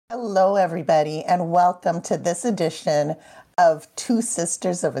Hello, everybody, and welcome to this edition of Two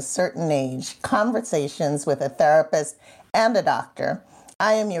Sisters of a Certain Age Conversations with a Therapist and a Doctor.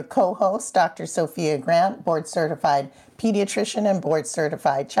 I am your co host, Dr. Sophia Grant, board certified pediatrician and board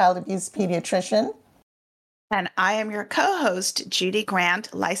certified child abuse pediatrician. And I am your co host, Judy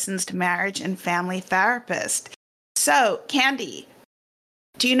Grant, licensed marriage and family therapist. So, Candy,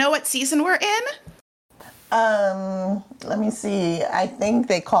 do you know what season we're in? Let me see. I think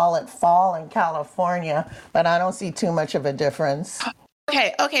they call it fall in California, but I don't see too much of a difference.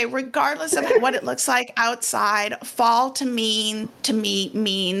 Okay. Regardless of what it looks like outside, fall to me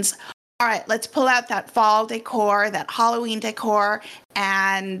means, all right, let's pull out that fall decor, that Halloween decor,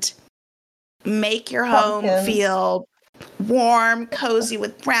 and make your home feel warm, cozy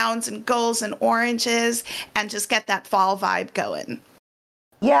with browns and golds and oranges, and just get that fall vibe going.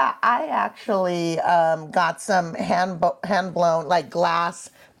 Yeah, I actually got some hand-blown like glass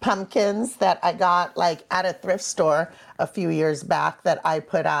pumpkins that I got like at a thrift store a few years back that I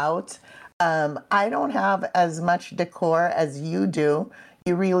put out. I don't have as much decor as you do.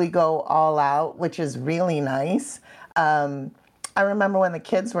 You really go all out, which is really nice. I remember when the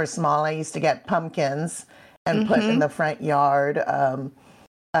kids were small, I used to get pumpkins and put in the front yard.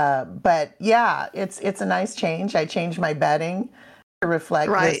 But yeah, it's a nice change. I changed my bedding to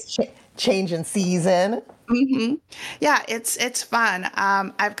reflect this change in season. Yeah, it's fun.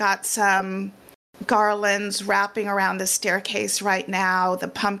 I've got some garlands wrapping around the staircase right now. The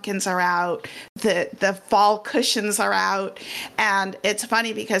pumpkins are out. The fall cushions are out. And it's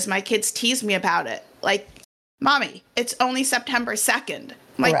funny because my kids tease me about it. Like, Mommy, it's only September 2nd.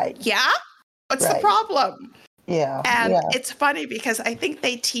 I'm like, yeah? What's the problem? Yeah. And it's funny because I think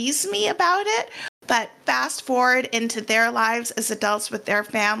they tease me about it. But fast forward into their lives as adults with their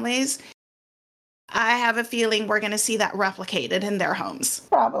families, I have a feeling we're going to see that replicated in their homes.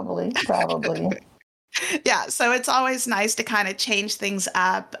 Probably. Yeah, so it's always nice to kind of change things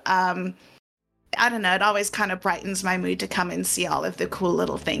up. I don't know, it always kind of brightens my mood to come and see all of the cool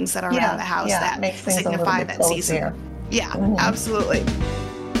little things that are around the house that makes signify that season. Yeah, absolutely.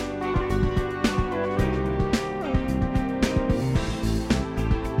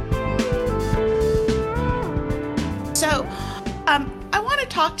 So, I want to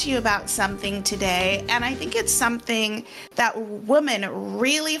talk to you about something today, and I think it's something that women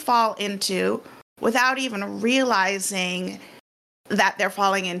really fall into without even realizing that they're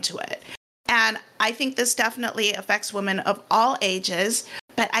falling into it. And I think this definitely affects women of all ages,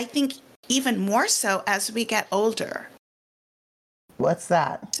 but I think even more so as we get older. What's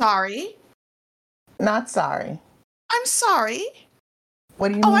that? Sorry. Not sorry. I'm sorry. What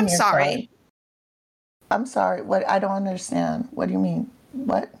do you mean? I'm sorry. I'm sorry. What? I don't understand. What do you mean?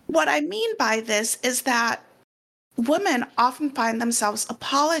 What? What I mean by this is that women often find themselves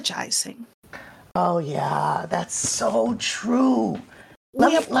apologizing. Oh, yeah, that's so true.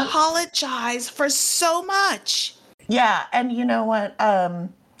 We apologize for so much. Yeah, and you know what?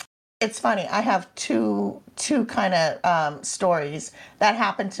 It's funny. I have two kind of stories that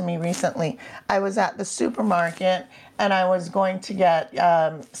happened to me recently. I was at the supermarket and I was going to get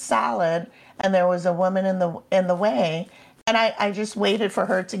salad, and there was a woman in the way, and I just waited for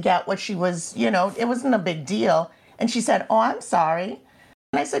her to get what she was. It wasn't a big deal, and she said, "Oh, I'm sorry,"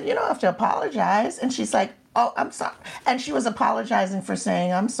 and I said, "You don't have to apologize," and she's like, "Oh, I'm sorry." And she was apologizing for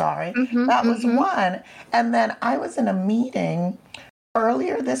saying, "I'm sorry." That was one. And then I was in a meeting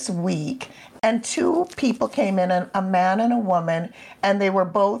earlier this week, and two people came in, a man and a woman, and they were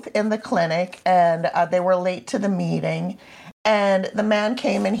both in the clinic, and they were late to the meeting. And the man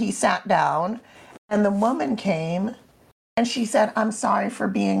came and he sat down, and the woman came and she said, "I'm sorry for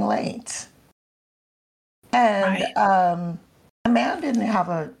being late." And the man didn't have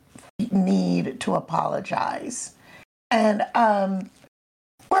a need to apologize. And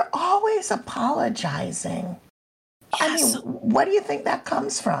we're always apologizing. Yes. I mean, what do you think that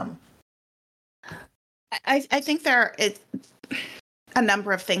comes from? I think there are a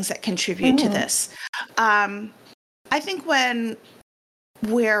number of things that contribute to this. I think when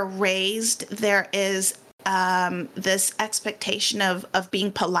we're raised, there is this expectation of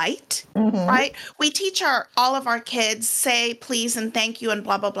being polite, right? We teach all of our kids say please and thank you and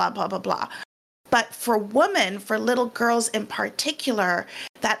blah, blah, blah, blah, blah, blah. But for women, for little girls in particular,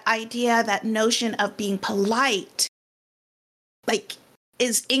 that idea, that notion of being polite, like,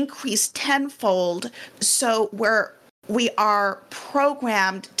 is increased tenfold. So we are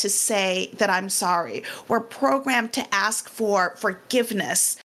programmed to say that I'm sorry. We're programmed to ask for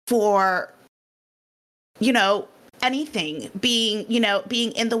forgiveness for, anything, being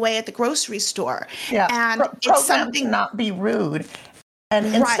in the way at the grocery store. Yeah. And it's something to not be rude. And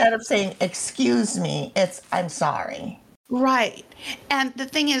instead Right. of saying, excuse me, it's, I'm sorry. Right. And the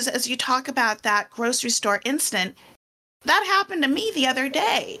thing is, as you talk about that grocery store incident, that happened to me the other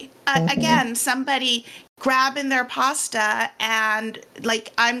day. Hmm. Again, somebody grabbing their pasta and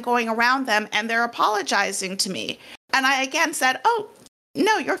like I'm going around them and they're apologizing to me. And I again said, "Oh,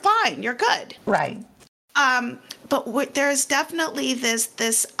 no, you're fine. You're good." Right. But there's definitely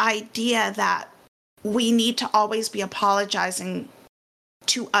this idea that we need to always be apologizing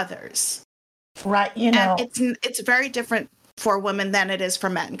to others. Right. And it's very different for women than it is for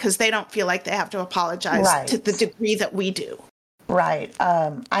men because they don't feel like they have to apologize to the Right. degree that we do. Right.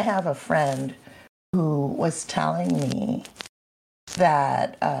 I have a friend who was telling me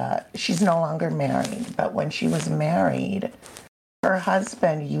that she's no longer married, but when she was married, her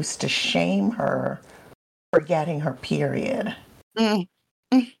husband used to shame her for getting her period. Mm,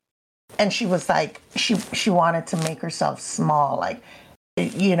 mm, And she was like, she wanted to make herself small, like,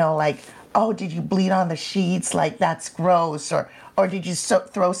 like, oh, did you bleed on the sheets? Like, that's gross. Or did you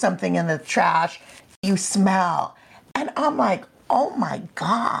throw something in the trash? You smell. And I'm like, oh my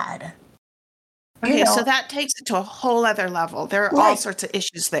God. You Okay, so know, that takes it to a whole other level. There are all like, sorts of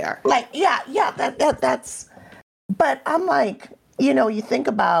issues there. yeah, that's, but I'm like, you think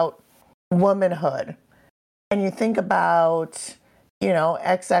about womanhood and you think about,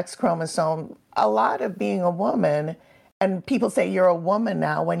 XX chromosome, a lot of being a woman, and people say you're a woman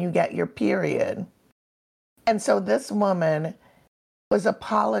now when you get your period. And so this woman was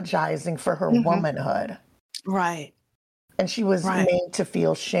apologizing for her Hmm. womanhood, Right, and she was right. made to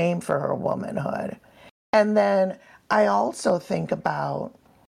feel shame for her womanhood. And then I also think about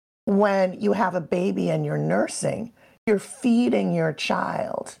when you have a baby and you're nursing, you're feeding your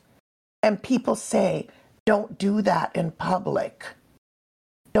child, and people say, don't do that in public.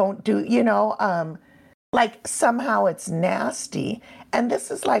 Don't do, like somehow it's nasty. And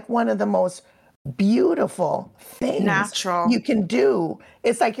this is like one of the most beautiful things Natural. you can do.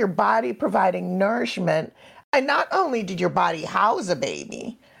 It's like your body providing nourishment. And not only did your body house a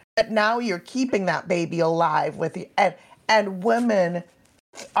baby, but now you're keeping that baby alive with you. And women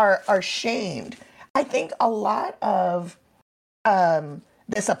are shamed. I think a lot of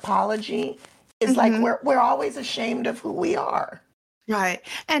this apology is like Hmm. we're always ashamed of who we are. Right.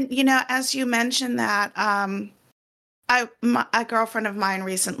 And as you mentioned that, a girlfriend of mine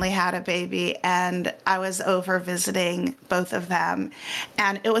recently had a baby, and I was over visiting both of them,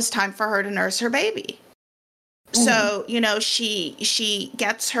 and it was time for her to nurse her baby. Mhm. So she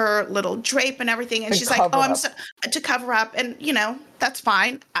gets her little drape and everything, and And she's like, "Oh, cover I'm up. so," to cover up, and that's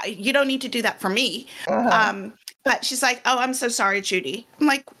fine. You don't need to do that for me. Uh-huh. Um, but she's like, "Oh, I'm so sorry, Judy." I'm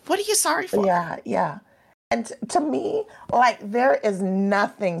like, "What are you sorry for?" Yeah, yeah. And to me, like there is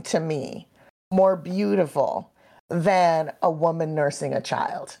nothing to me more beautiful than a woman nursing a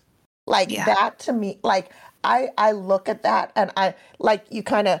child. Like Yeah. that to me, like I look at that and I like you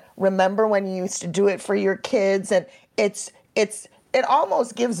kind of remember when you used to do it for your kids and it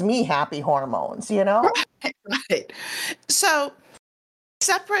almost gives me happy hormones, you know? Right, right. So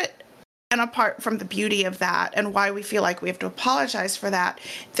separate and apart from the beauty of that and why we feel like we have to apologize for that,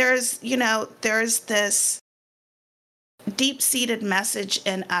 there's this deep-seated message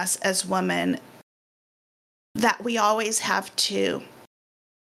in us as women that we always have to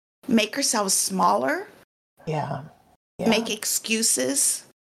make ourselves smaller, Yeah. make Yeah. excuses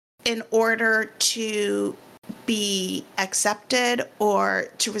in order to be accepted or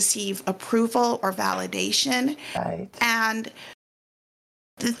to receive approval or validation. Right. And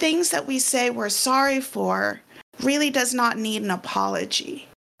the things that we say we're sorry for really does not need an apology.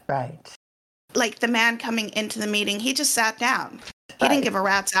 Right. Like the man coming into the meeting, he just sat down. He didn't Right. give a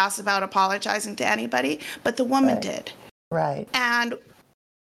rat's ass about apologizing to anybody, but the woman Right. did. Right. And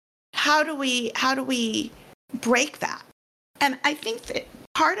how do we break that? And I think that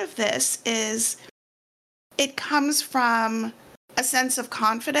part of this is it comes from a sense of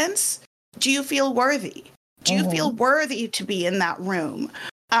confidence. Do you feel worthy? Do you feel Hmm. worthy to be in that room?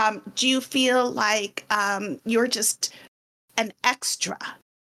 Do you feel like you're just an extra?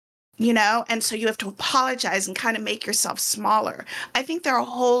 And so you have to apologize and kind of make yourself smaller. I think there are a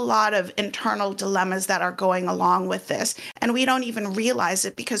whole lot of internal dilemmas that are going along with this, and we don't even realize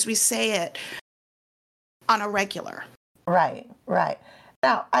it because we say it on a regular. Right. Right.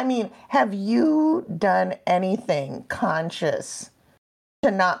 Now, I mean, have you done anything conscious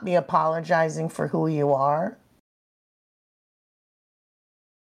to not be apologizing for who you are?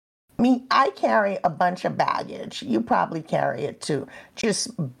 I mean, I carry a bunch of baggage. You probably carry it too. Just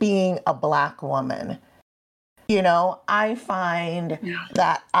being a Black woman. I find Yeah.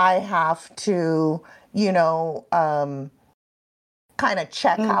 that I have to, you know, um, kind of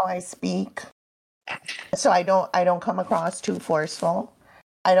check how I speak, so I don't come across too forceful.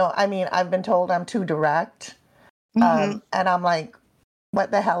 I've been told I'm too direct, and I'm like, what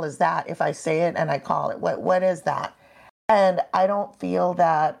the hell is that? If I say it and I call it, what is that? And I don't feel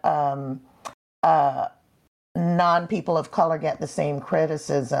that non-people of color get the same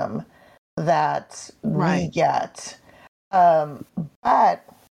criticism that we get. But,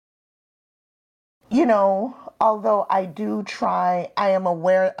 although I do try, I am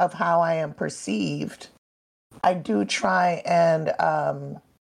aware of how I am perceived. I do try and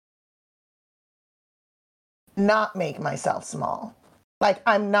not make myself small. Like,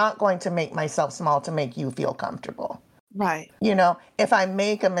 I'm not going to make myself small to make you feel comfortable. Right. If I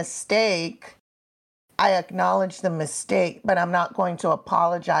make a mistake, I acknowledge the mistake, but I'm not going to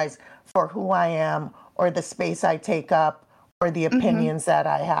apologize for who I am or the space I take up or the opinions that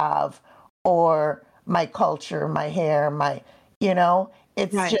I have or my culture, my hair,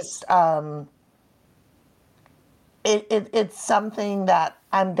 it's just, it's something that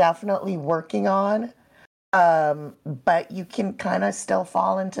I'm definitely working on. But you can kind of still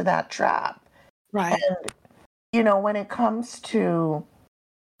fall into that trap. Right. And, when it comes to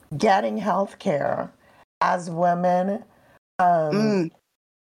getting health care as women,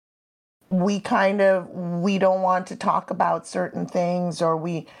 we don't want to talk about certain things, or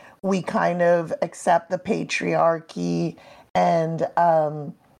we kind of accept the patriarchy, and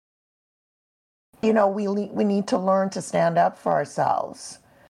we need to learn to stand up for ourselves.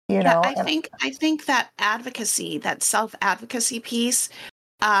 I think that advocacy, that self-advocacy piece,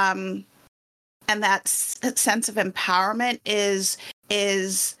 and that sense of empowerment is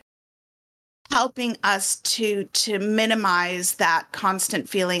helping us to minimize that constant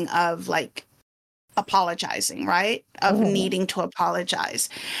feeling of like apologizing, right? Of needing to apologize.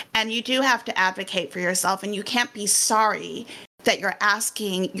 And you do have to advocate for yourself, and you can't be sorry that you're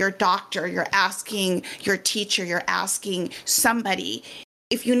asking your doctor, you're asking your teacher, you're asking somebody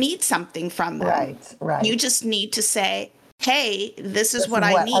if you need something from them. Right. You just need to say, hey, this is what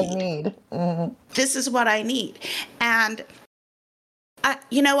I need. This is what I need. And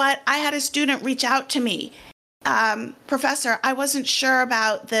you know what? I had a student reach out to me. Professor, I wasn't sure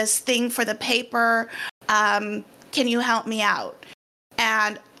about this thing for the paper. Can you help me out?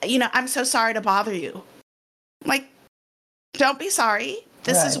 And, I'm so sorry to bother you. Like, don't be sorry.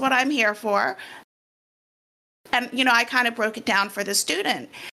 This is what I'm here for. And, I kind of broke it down for the student.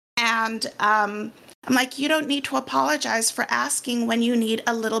 And I'm like, you don't need to apologize for asking when you need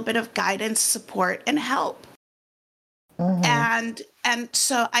a little bit of guidance, support, and help. And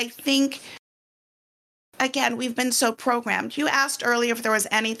so I think, again, we've been so programmed. You asked earlier if there was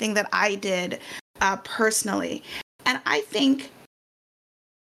anything that I did personally. And I think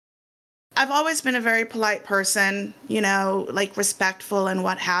I've always been a very polite person, like respectful and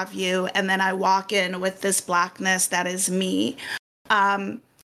what have you. And then I walk in with this Blackness that is me. And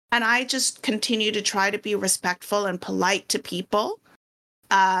I just continue to try to be respectful and polite to people.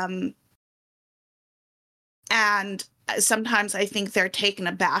 And sometimes I think they're taken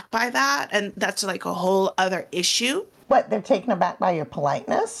aback by that. And that's like a whole other issue. What, they're taken aback by your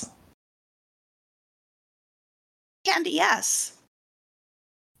politeness? Candy, yes.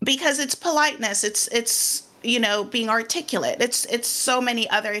 Because it's politeness. It's being articulate. It's so many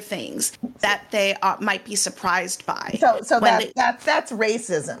other things that they might be surprised by. So that's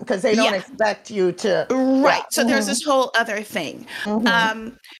racism, because they don't expect you to. Right. Yeah. So there's this whole other thing.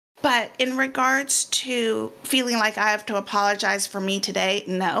 But in regards to feeling like I have to apologize for me today,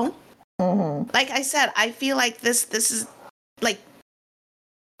 no. Like I said, I feel like this is like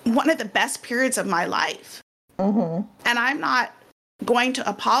one of the best periods of my life. And I'm not going to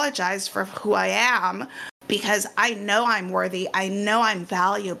apologize for who I am, because I know I'm worthy. I know I'm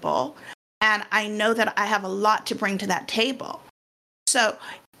valuable. And I know that I have a lot to bring to that table. So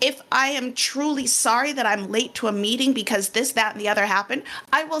if I am truly sorry that I'm late to a meeting because this, that, and the other happened,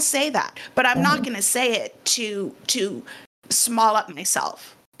 I will say that. But I'm not going to say it to small up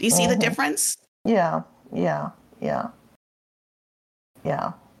myself. Do you see the difference? Yeah. So,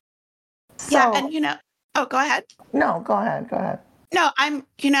 and oh, go ahead. No, go ahead. No, I'm,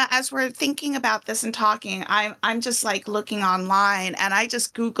 as we're thinking about this and talking, I'm just like looking online, and I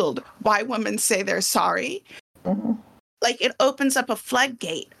just Googled why women say they're sorry. Like, it opens up a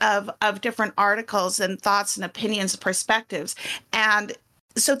floodgate of different articles and thoughts and opinions, perspectives. And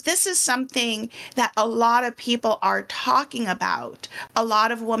so this is something that a lot of people are talking about. A lot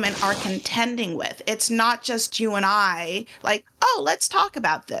of women are contending with. It's not just you and I, like, oh, let's talk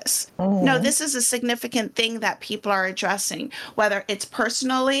about this. No, this is a significant thing that people are addressing, whether it's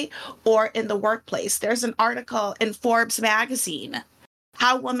personally or in the workplace. There's an article in Forbes magazine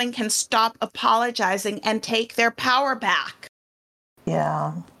how women can stop apologizing and take their power back.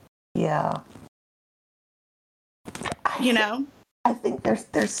 Yeah. Yeah. You know? I think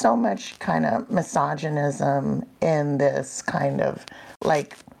there's so much kind of misogynism in this kind of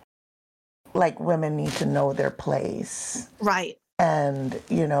like women need to know their place. Right. And,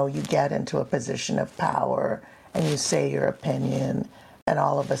 you know, you get into a position of power and you say your opinion, and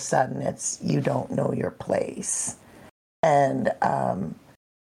all of a sudden it's you don't know your place. And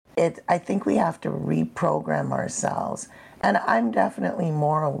I think we have to reprogram ourselves. And I'm definitely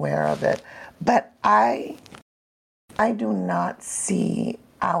more aware of it. But I do not see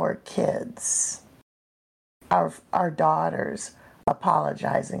our kids, our daughters,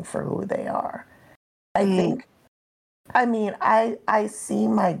 apologizing for who they are. I think, I mean, I see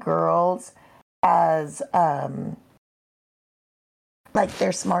my girls as like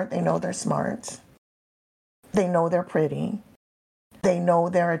they're smart. They know they're smart. They know they're pretty. They know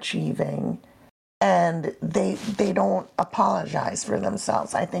they're achieving, and they don't apologize for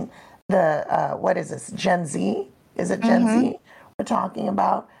themselves. I think the what is this, Gen Z? Is it Gen Z we're talking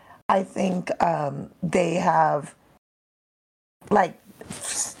about? I think they have, like,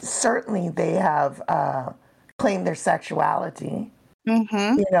 certainly they have claimed their sexuality.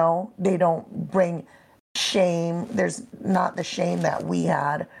 You know, they don't bring shame. There's not the shame that we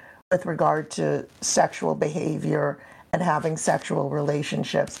had with regard to sexual behavior and having sexual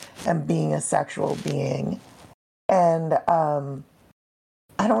relationships and being a sexual being. And I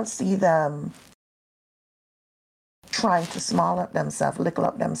don't see them trying to small up themselves, lickle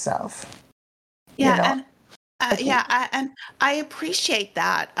up themselves. Yeah, You know? and I appreciate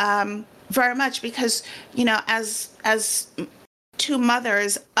that very much because, you know, as two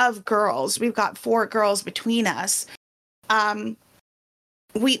mothers of girls, we've got 4 girls between us.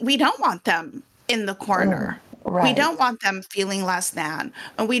 We don't want them in the corner. Right. We don't want them feeling less than,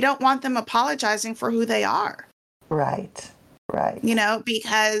 and we don't want them apologizing for who they are. Right. You know,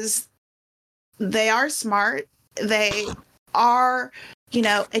 because they are smart. They are, you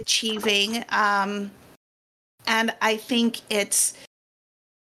know, achieving. And I think it's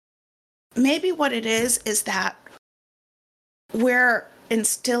maybe what it is that we're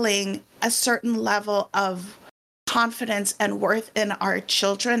instilling a certain level of confidence and worth in our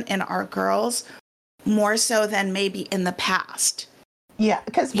children and our girls more so than maybe in the past. Yeah,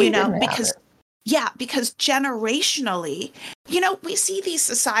 because we didn't have it. Yeah, because generationally, you know, we see these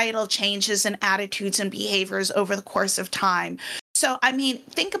societal changes in attitudes and behaviors over the course of time. So, I mean,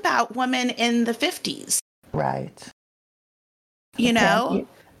 think about women in the 50s. Right. You know,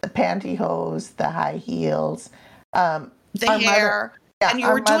 the pantyhose, the high heels, the hair. And you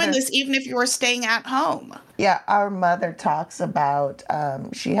were doing this even if you were staying at home. Yeah, our mother talks about,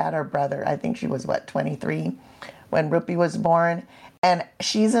 she had her brother, I think she was, 23 when Rupi was born. And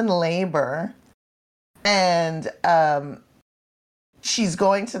she's in labor. And she's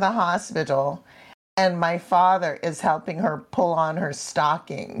going to the hospital, and my father is helping her pull on her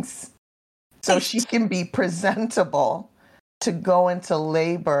stockings so she can be presentable to go into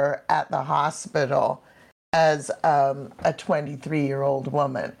labor at the hospital as a 23-year-old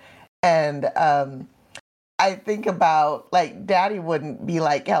woman. And I think about, like, Daddy wouldn't be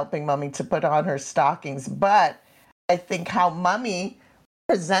like helping Mommy to put on her stockings, but I think how Mommy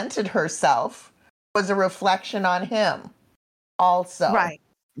presented herself was a reflection on him also. Right.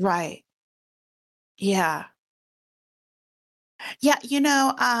 Yeah. Yeah, you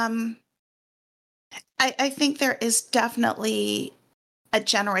know, I think there is definitely a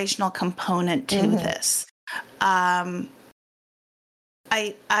generational component to this. I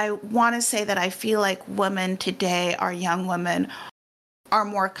want to say that I feel like women today, our young women, are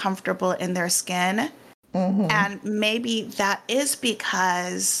more comfortable in their skin. And maybe that is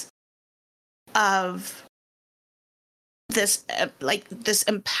because of this this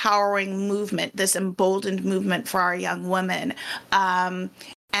empowering movement, this emboldened movement for our young women. And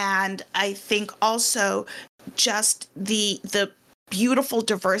I think also just the beautiful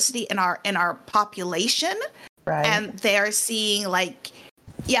diversity in our population. Right. And they're seeing, like,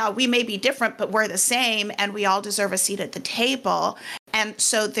 yeah, we may be different, but we're the same, and we all deserve a seat at the table. And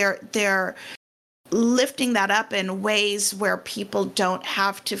so they're lifting that up in ways where people don't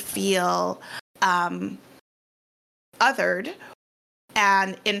have to feel othered,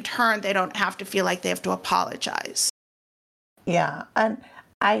 and in turn they don't have to feel like they have to apologize. Yeah, and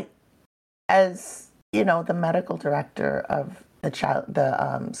I, as you know, the medical director of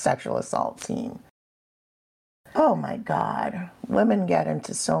the sexual assault team, oh my God, women get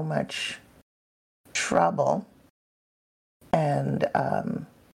into so much trouble, and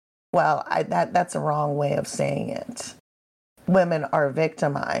well, that's a wrong way of saying it, women are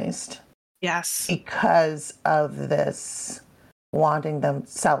victimized Yes. because of this wanting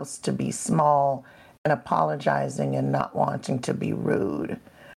themselves to be small and apologizing and not wanting to be rude.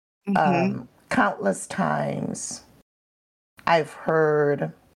 Mm-hmm. Countless times I've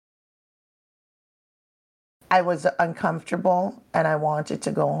heard I was uncomfortable and I wanted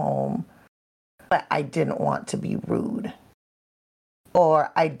to go home, but I didn't want to be rude.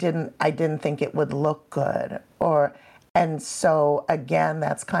 Or I didn't think it would look good. And so again,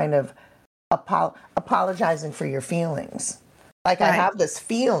 that's kind of apologizing for your feelings. Like I Right. have this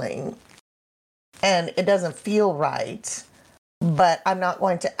feeling and it doesn't feel right, but I'm not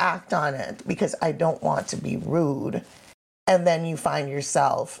going to act on it because I don't want to be rude. And then you find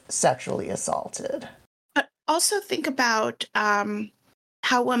yourself sexually assaulted. But also think about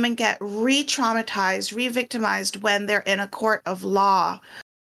how women get re-traumatized, re-victimized when they're in a court of law.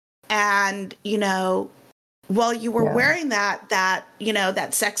 And, while you were Yeah. wearing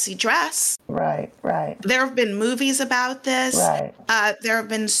that sexy dress, Right, right, there have been movies about this. right. There have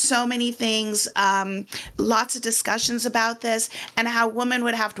been so many things, lots of discussions about this, and how women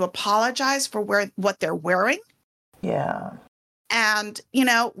would have to apologize for what they're wearing. Yeah, And,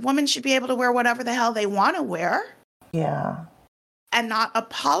 women should be able to wear whatever the hell they want to wear yeah, and not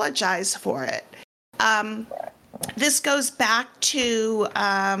apologize for it. This goes back to,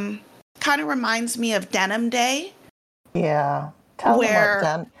 kind of reminds me of Denim Day, yeah. Tell them what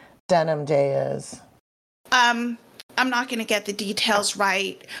where Denim Day is. I'm not going to get the details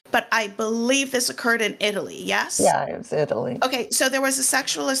right, but I believe this occurred in Italy. Yes? Yeah, it was Italy. Okay, so there was a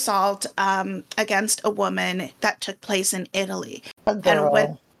sexual assault against a woman that took place in Italy. A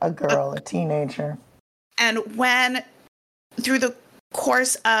girl, a teenager. And when, through the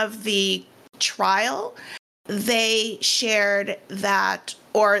course of the trial, they shared that,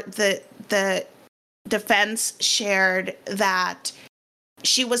 or the defense shared that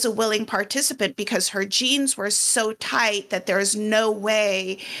she was a willing participant because her jeans were so tight that there's no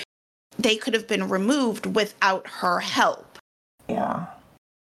way they could have been removed without her help. Yeah.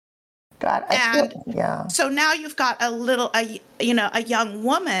 God, yeah. So now you've got a young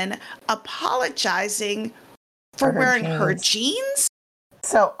woman apologizing for wearing her jeans.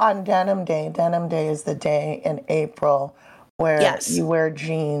 So on Denim Day is the day in April where Yes. you wear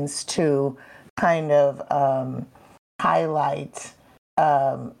jeans to kind of highlight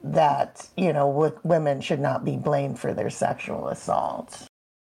that, women should not be blamed for their sexual assault.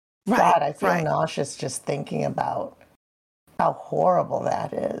 Right. God, I feel right. nauseous just thinking about how horrible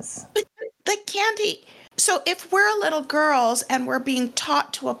that is. But Candy, so if we're little girls and we're being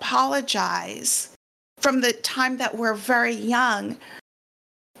taught to apologize from the time that we're very young,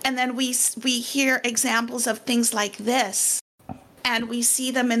 and then we hear examples of things like this, and we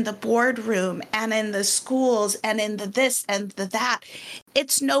see them in the boardroom and in the schools and in the this and the that,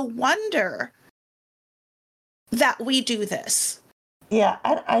 it's no wonder that we do this. Yeah,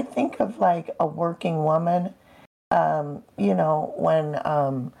 I think of like a working woman, when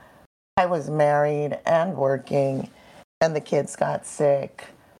I was married and working and the kids got sick,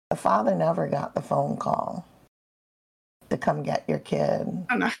 the father never got the phone call to come get your kid.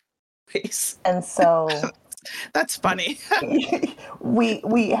 Oh, no. Please. And so That's funny.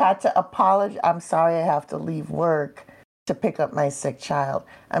 we had to apologize. I'm sorry I have to leave work to pick up my sick child.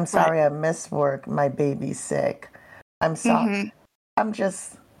 I'm sorry I missed work. My baby's sick. I'm sorry. Mm-hmm. I'm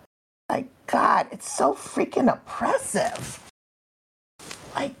just like, God, it's so freaking oppressive.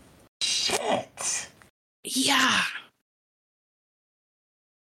 Like, shit. Yeah.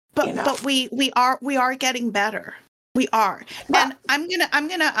 But we are getting better. We are. And I'm gonna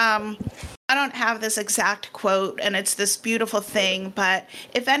I don't have this exact quote and it's this beautiful thing, but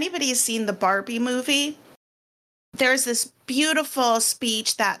if anybody has seen the Barbie movie, there's this beautiful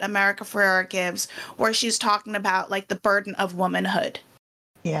speech that America Ferrera gives where she's talking about like the burden of womanhood.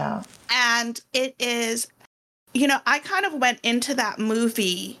 Yeah. And it is, I kind of went into that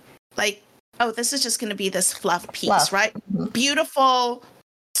movie like, oh, this is just going to be this fluff piece, right? Mm-hmm. Beautiful,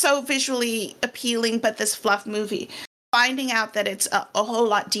 so visually appealing, but this fluff movie. Finding out that it's a whole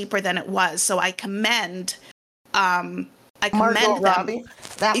lot deeper than it was. So I commend Margot Robbie.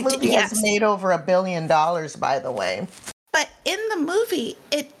 That movie has made over $1 billion, by the way. But in the movie,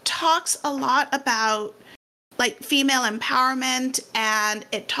 it talks a lot about like female empowerment, and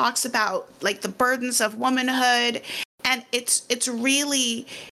it talks about like the burdens of womanhood, and it's really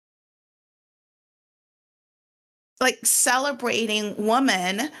like celebrating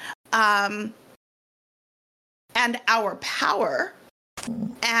woman and our power,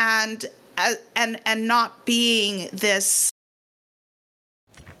 and not being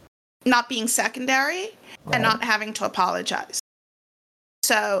secondary, right, and not having to apologize.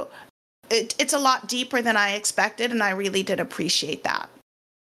 So it's a lot deeper than I expected, and I really did appreciate that.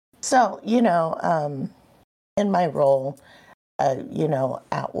 So, in my role,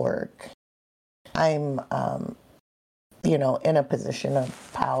 at work, I'm, in a position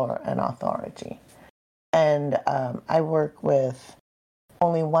of power and authority. And I work with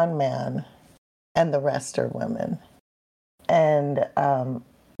only one man, and the rest are women. And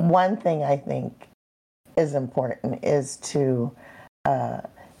one thing I think is important is to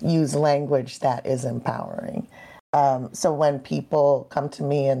use language that is empowering. So when people come to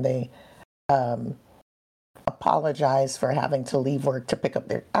me and they apologize for having to leave work to pick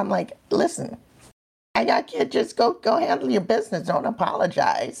up I'm like, listen, I got kids. Just go handle your business. Don't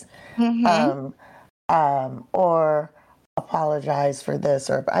apologize, Mm-hmm. or apologize for this.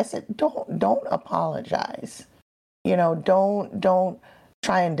 Or I said, don't apologize. Don't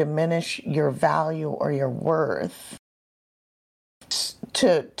try and diminish your value or your worth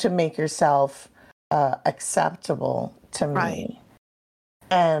to make yourself acceptable to me. Right.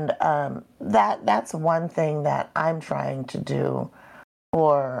 And that's one thing that I'm trying to do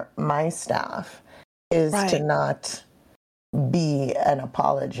for my staff is to Right. not be an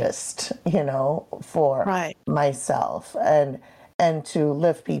apologist, for Right. myself, and to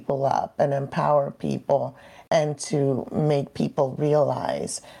lift people up and empower people and to make people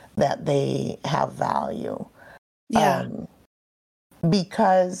realize that they have value. Yeah.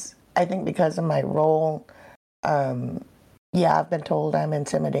 Because I think because of my role, I've been told I'm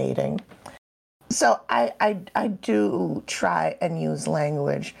intimidating. So I do try and use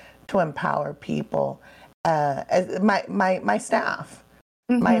language to empower people, as my staff,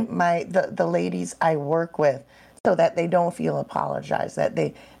 Mm-hmm. the ladies I work with, so that they don't feel apologized, that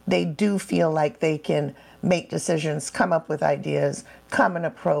they do feel like they can make decisions, come up with ideas, come and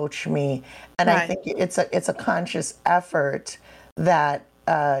approach me. And I Right. think it's a conscious effort that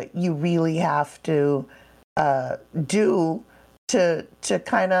you really have to do to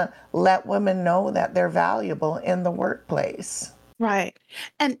kind of let women know that they're valuable in the workplace. Right.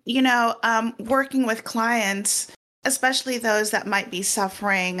 And, working with clients, especially those that might be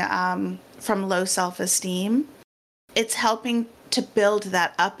suffering from low self-esteem, it's helping to build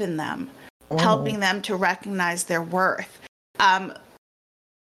that up in them, Hmm. helping them to recognize their worth. Um,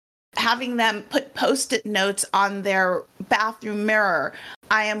 Having them put post-it notes on their bathroom mirror.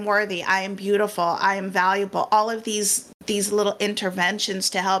 I am worthy, I am beautiful, I am valuable. All of these little interventions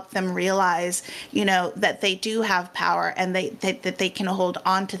to help them realize, that they do have power, and that they can hold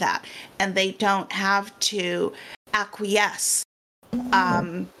on to that, and they don't have to acquiesce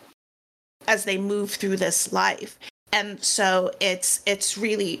as they move through this life. And so it's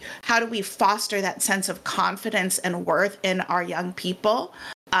really, how do we foster that sense of confidence and worth in our young people,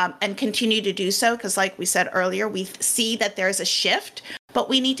 and continue to do so? Because like we said earlier, we see that there's a shift, but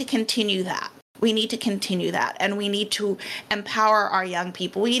we need to continue that. We need to continue that, and we need to empower our young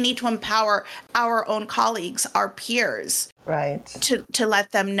people. We need to empower our own colleagues, our peers, Right. to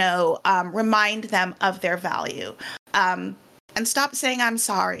let them know, remind them of their value, and stop saying I'm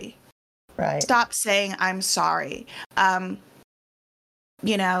sorry. Right. Stop saying I'm sorry. Um,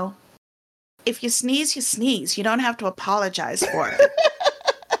 you know, if you sneeze, you sneeze. You don't have to apologize for it.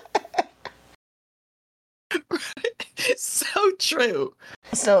 So true.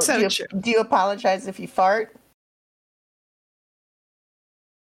 So So true. do you apologize if you fart?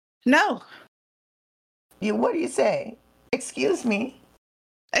 No, What do you say? Excuse me.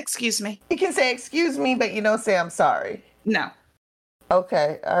 excuse me. You can say excuse me, but you don't say I'm sorry. No.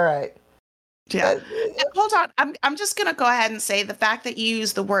 Okay. All right. Yeah. That- And hold on. I'm just gonna go ahead and say the fact that you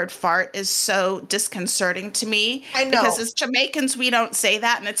use the word fart is so disconcerting to me, I because know. as Jamaicans we don't say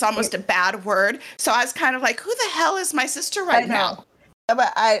that, and it's almost a bad word. So I was kind of like, who the hell is my sister I right know. now?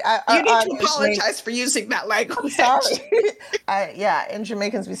 But You our need to audience may. apologize for using that I'm language. sorry. In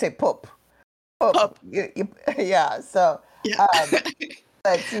Jamaicans we say poop, poop. Pup. Yeah. So, Yeah. um,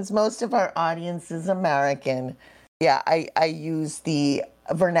 but since most of our audience is American, yeah, I use the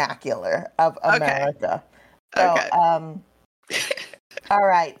vernacular of Okay. America. So, Okay. all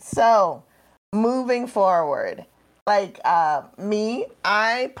right. So, moving forward, like me,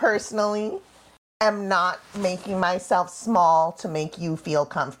 I personally am not making myself small to make you feel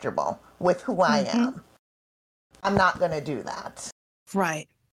comfortable with who I Hmm. am. I'm not going to do that. Right.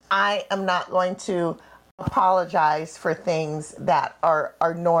 I am not going to apologize for things that are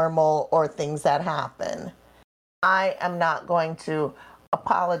normal or things that happen. I am not going to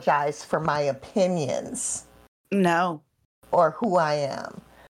apologize for my opinions No. or who I am.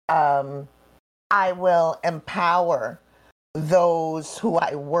 Um, I will empower those who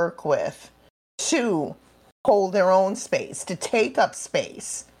I work with to hold their own space, to take up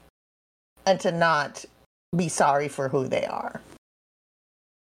space, and to not be sorry for who they are.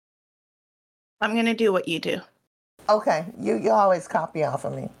 I'm going to do what you do. Okay, you always copy off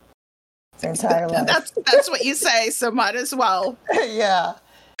of me. It's your entire life. That's what you say, so might as well. Yeah.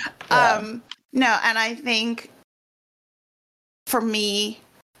 No, and I think for me,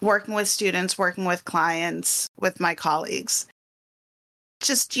 working with students, working with clients, with my colleagues,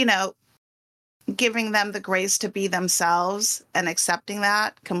 just, giving them the grace to be themselves and accepting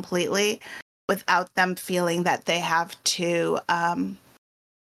that completely without them feeling that they have to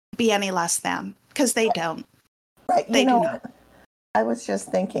be any less than, because they don't. Right. They do not. What? I was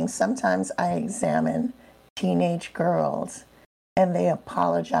just thinking, sometimes I examine teenage girls and they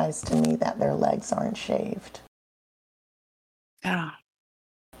apologize to me that their legs aren't shaved. Oh.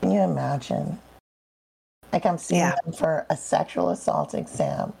 Can you imagine? Like, I'm seeing them for a sexual assault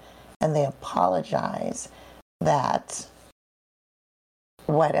exam and they apologize that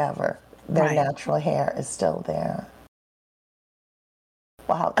whatever, their natural hair is still there.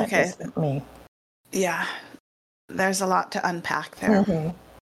 Wow, that just hit me. Yeah, there's a lot to unpack there.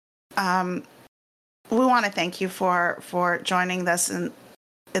 Mm-hmm. We want to thank you for joining us in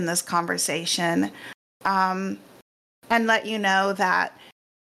this conversation, and let you know that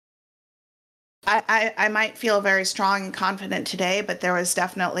I might feel very strong and confident today, but there was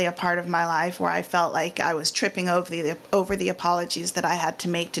definitely a part of my life where I felt like I was tripping over the apologies that I had to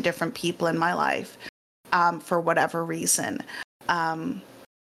make to different people in my life, for whatever reason.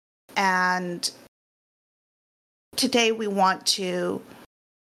 And today we want to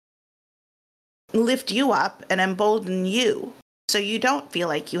lift you up and embolden you so you don't feel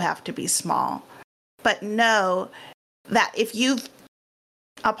like you have to be small. But know that if you've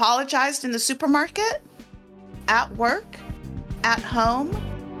apologized in the supermarket, at work, at home,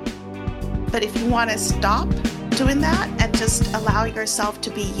 but if you want to stop doing that and just allow yourself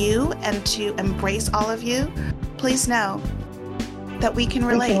to be you and to embrace all of you, please know that we can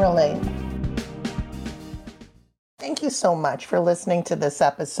relate. We can relate. Thank you so much for listening to this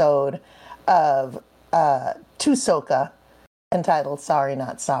episode of TUSOCA, entitled Sorry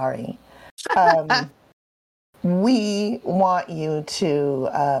Not Sorry. We want you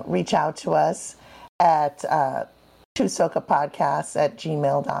to reach out to us at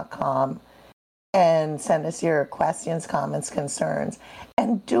TUSOCApodcasts@gmail.com and send us your questions, comments, concerns.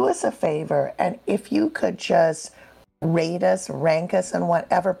 And do us a favor, and if you could just rate us, rank us on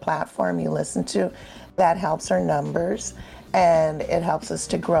whatever platform you listen to, that helps our numbers and it helps us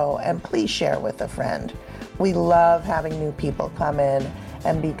to grow. And please share with a friend. We love having new people come in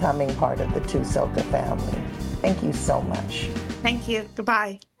and becoming part of the TUSOCA family. Thank you so much. Thank you.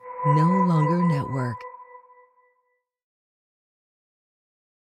 Goodbye. No Longer Network.